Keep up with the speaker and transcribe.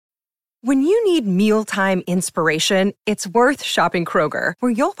When you need mealtime inspiration, it's worth shopping Kroger,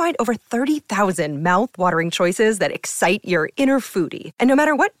 where you'll find over 30,000 mouth-watering choices that excite your inner foodie. And no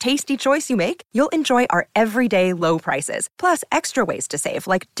matter what tasty choice you make, you'll enjoy our everyday low prices, plus extra ways to save,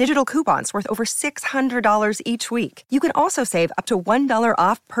 like digital coupons worth over $600 each week. You can also save up to $1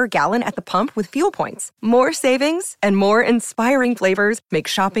 off per gallon at the pump with fuel points. More savings and more inspiring flavors make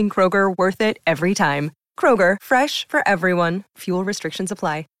shopping Kroger worth it every time. Kroger, fresh for everyone. Fuel restrictions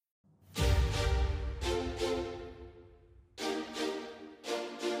apply.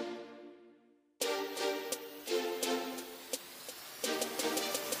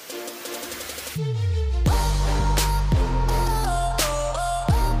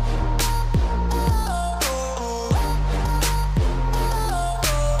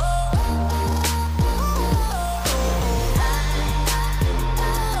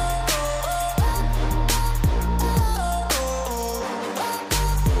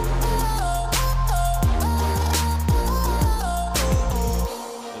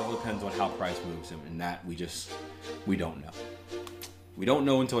 And that we don't know. We don't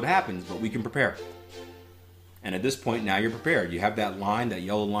know until it happens, but we can prepare. And at this point, now you're prepared. You have that line, that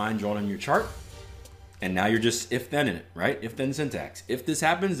yellow line drawn on your chart, and now you're just if-then in it, right? If-then syntax. If this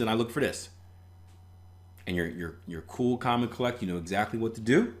happens, then I look for this. And you're cool, calm, and collect. You know exactly what to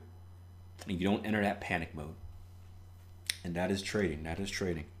do, and you don't enter that panic mode. And that is trading. That is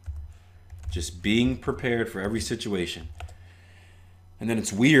trading. Just being prepared for every situation. And then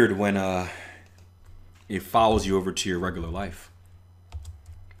it's weird when it follows you over to your regular life.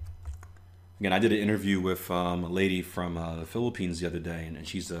 Again, I did an interview with a lady from the Philippines the other day, and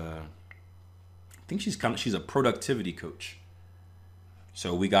she's I think she's a productivity coach.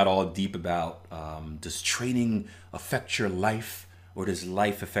 So we got all deep about does trading affect your life, or does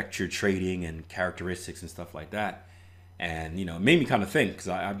life affect your trading, and characteristics and stuff like that. And, it made me kind of think, because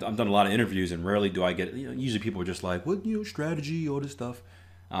I've done a lot of interviews, and rarely do I get, usually people are just like, what, strategy, all this stuff.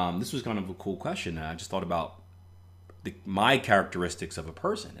 This was kind of a cool question. And I just thought about my characteristics of a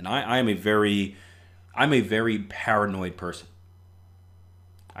person. And I'm a very paranoid person.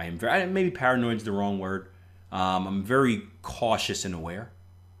 Maybe paranoid is the wrong word. I'm very cautious and aware.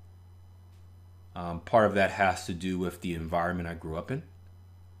 Part of that has to do with the environment I grew up in,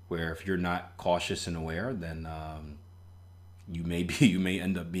 where if you're not cautious and aware, then you may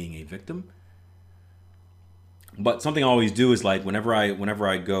end up being a victim. But something I always do is, like, whenever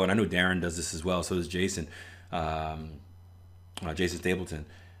I go, and I know Darren does this as well, so does Jason, Jason Stapleton.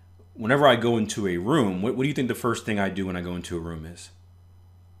 Whenever I go into a room, what do you think the first thing I do when I go into a room is?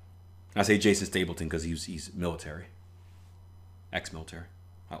 I say Jason Stapleton because he's military, ex-military,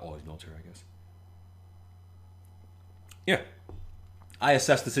 not always military, I guess. Yeah, I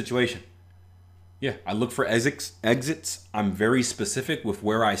assess the situation. Yeah, I look for exits. I'm very specific with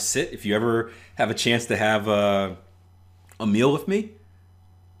where I sit. If you ever have a chance to have a meal with me,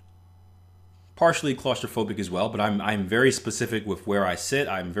 partially claustrophobic as well, but I'm very specific with where I sit.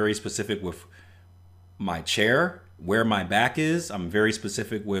 I'm very specific with my chair, where my back is. I'm very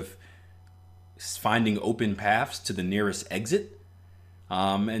specific with finding open paths to the nearest exit.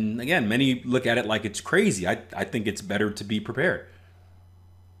 And again, many look at it like it's crazy. I think it's better to be prepared.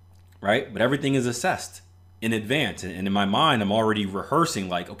 Right? But everything is assessed in advance. And in my mind, I'm already rehearsing,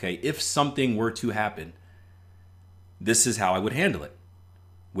 like, okay, if something were to happen, this is how I would handle it.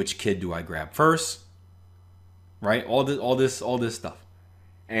 Which kid do I grab first? Right? All this stuff.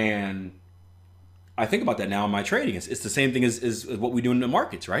 And I think about that now in my trading. It's the same thing as what we do in the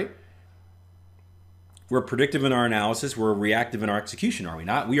markets, right? We're predictive in our analysis. We're reactive in our execution, are we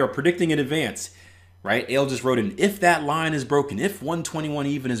not? We are predicting in advance. Right? Ale just wrote in, if that line is broken, if 121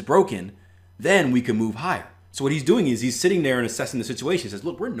 even is broken, then we can move higher. So what he's doing is he's sitting there and assessing the situation. He says,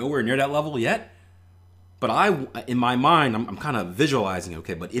 look, we're nowhere near that level yet. But in my mind, I'm kind of visualizing,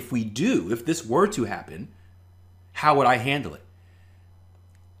 okay, but if this were to happen, how would I handle it?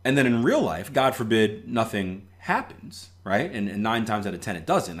 And then in real life, God forbid, nothing happens, right? And 9 times out of 10, it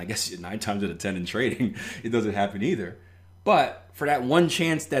doesn't. I guess 9 times out of 10 in trading, it doesn't happen either. But for that one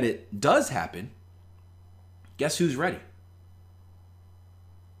chance that it does happen, guess who's ready?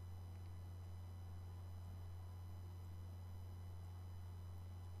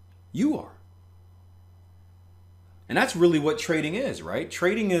 You are. And that's really what trading is, right?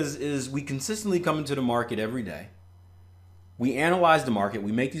 Trading is we consistently come into the market every day. We analyze the market,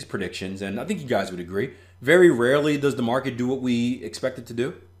 we make these predictions, and I think you guys would agree, very rarely does the market do what we expect it to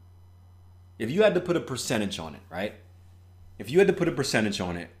do. If you had to put a percentage on it, right? If you had to put a percentage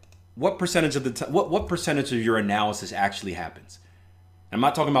on it, what percentage of what percentage of your analysis actually happens? And I'm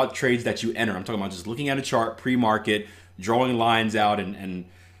not talking about trades that you enter. I'm talking about just looking at a chart pre-market, drawing lines out, and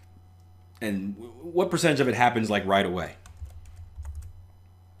And what percentage of it happens like right away?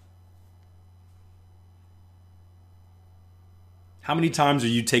 How many times are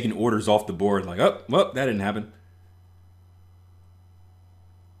you taking orders off the board like, oh, well, that didn't happen?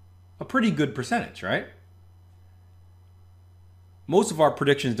 A pretty good percentage, right? Most of our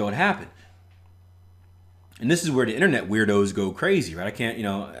predictions don't happen. And this is where the internet weirdos go crazy, right? I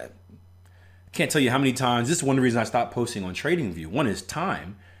can't tell you how many times. This is one of the reasons I stopped posting on TradingView. One is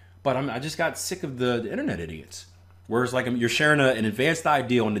time, but I just got sick of the internet idiots. Whereas like you're sharing an advanced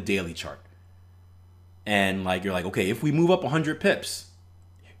idea on the daily chart. And like you're like, okay, if we move up 100 pips,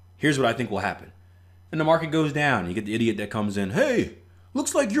 here's what I think will happen. And the market goes down. You get the idiot that comes in, hey,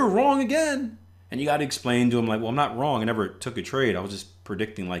 looks like you're wrong again. And you got to explain to him like, well, I'm not wrong. I never took a trade. I was just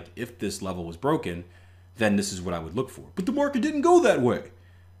predicting like if this level was broken, then this is what I would look for. But the market didn't go that way.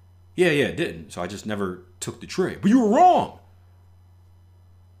 Yeah, it didn't. So I just never took the trade. But you were wrong.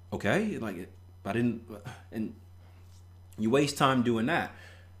 Okay, like I didn't, and you waste time doing that,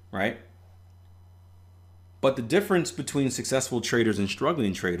 right? But the difference between successful traders and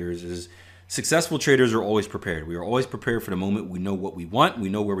struggling traders is successful traders are always prepared. We are always prepared for the moment. We know what we want. We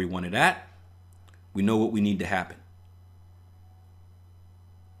know where we want it at. We know what we need to happen.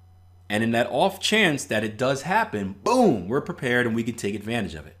 And in that off chance that it does happen, boom, we're prepared and we can take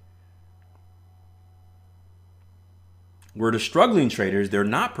advantage of it. Where the struggling traders, they're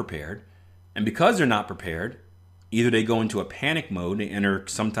not prepared. And because they're not prepared, either they go into a panic mode, they enter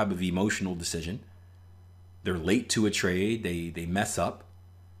some type of emotional decision. They're late to a trade, they mess up,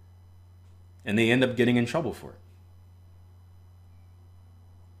 and they end up getting in trouble for it.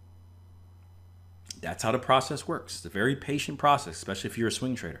 That's how the process works. It's a very patient process, especially if you're a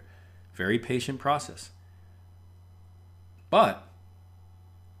swing trader. Very patient process. But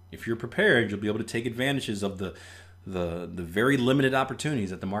if you're prepared, you'll be able to take advantages of the very limited opportunities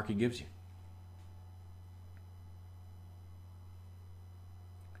that the market gives you.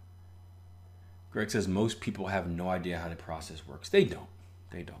 Greg says most people have no idea how the process works. They don't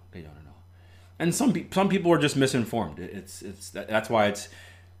at all. And some people are just misinformed. That's why it's,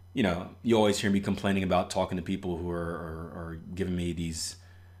 you always hear me complaining about talking to people who are giving me these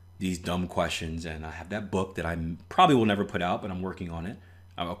dumb questions. And I have that book that I probably will never put out, but I'm working on it.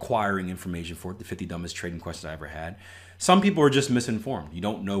 I'm acquiring information for it, the 50 dumbest trading questions I ever had. Some people are just misinformed. You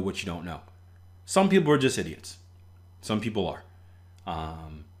don't know what you don't know. Some people are just idiots. Some people are.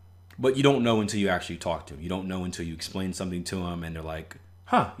 But you don't know until you actually talk to them. You don't know until you explain something to them and they're like,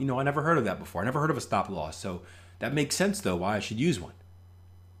 I never heard of that before. I never heard of a stop loss. So that makes sense, though, why I should use one.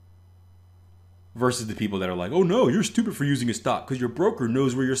 Versus the people that are like, oh, no, you're stupid for using a stop because your broker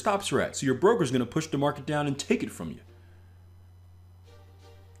knows where your stops are at. So your broker's going to push the market down and take it from you.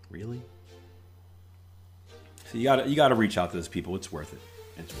 Really? So you gotta reach out to those people. It's worth it.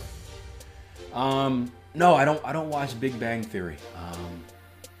 It's worth it. No, I don't watch Big Bang Theory.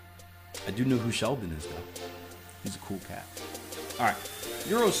 I do know who Sheldon is though. He's a cool cat. All right,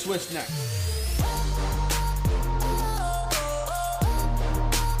 Euro Swiss next.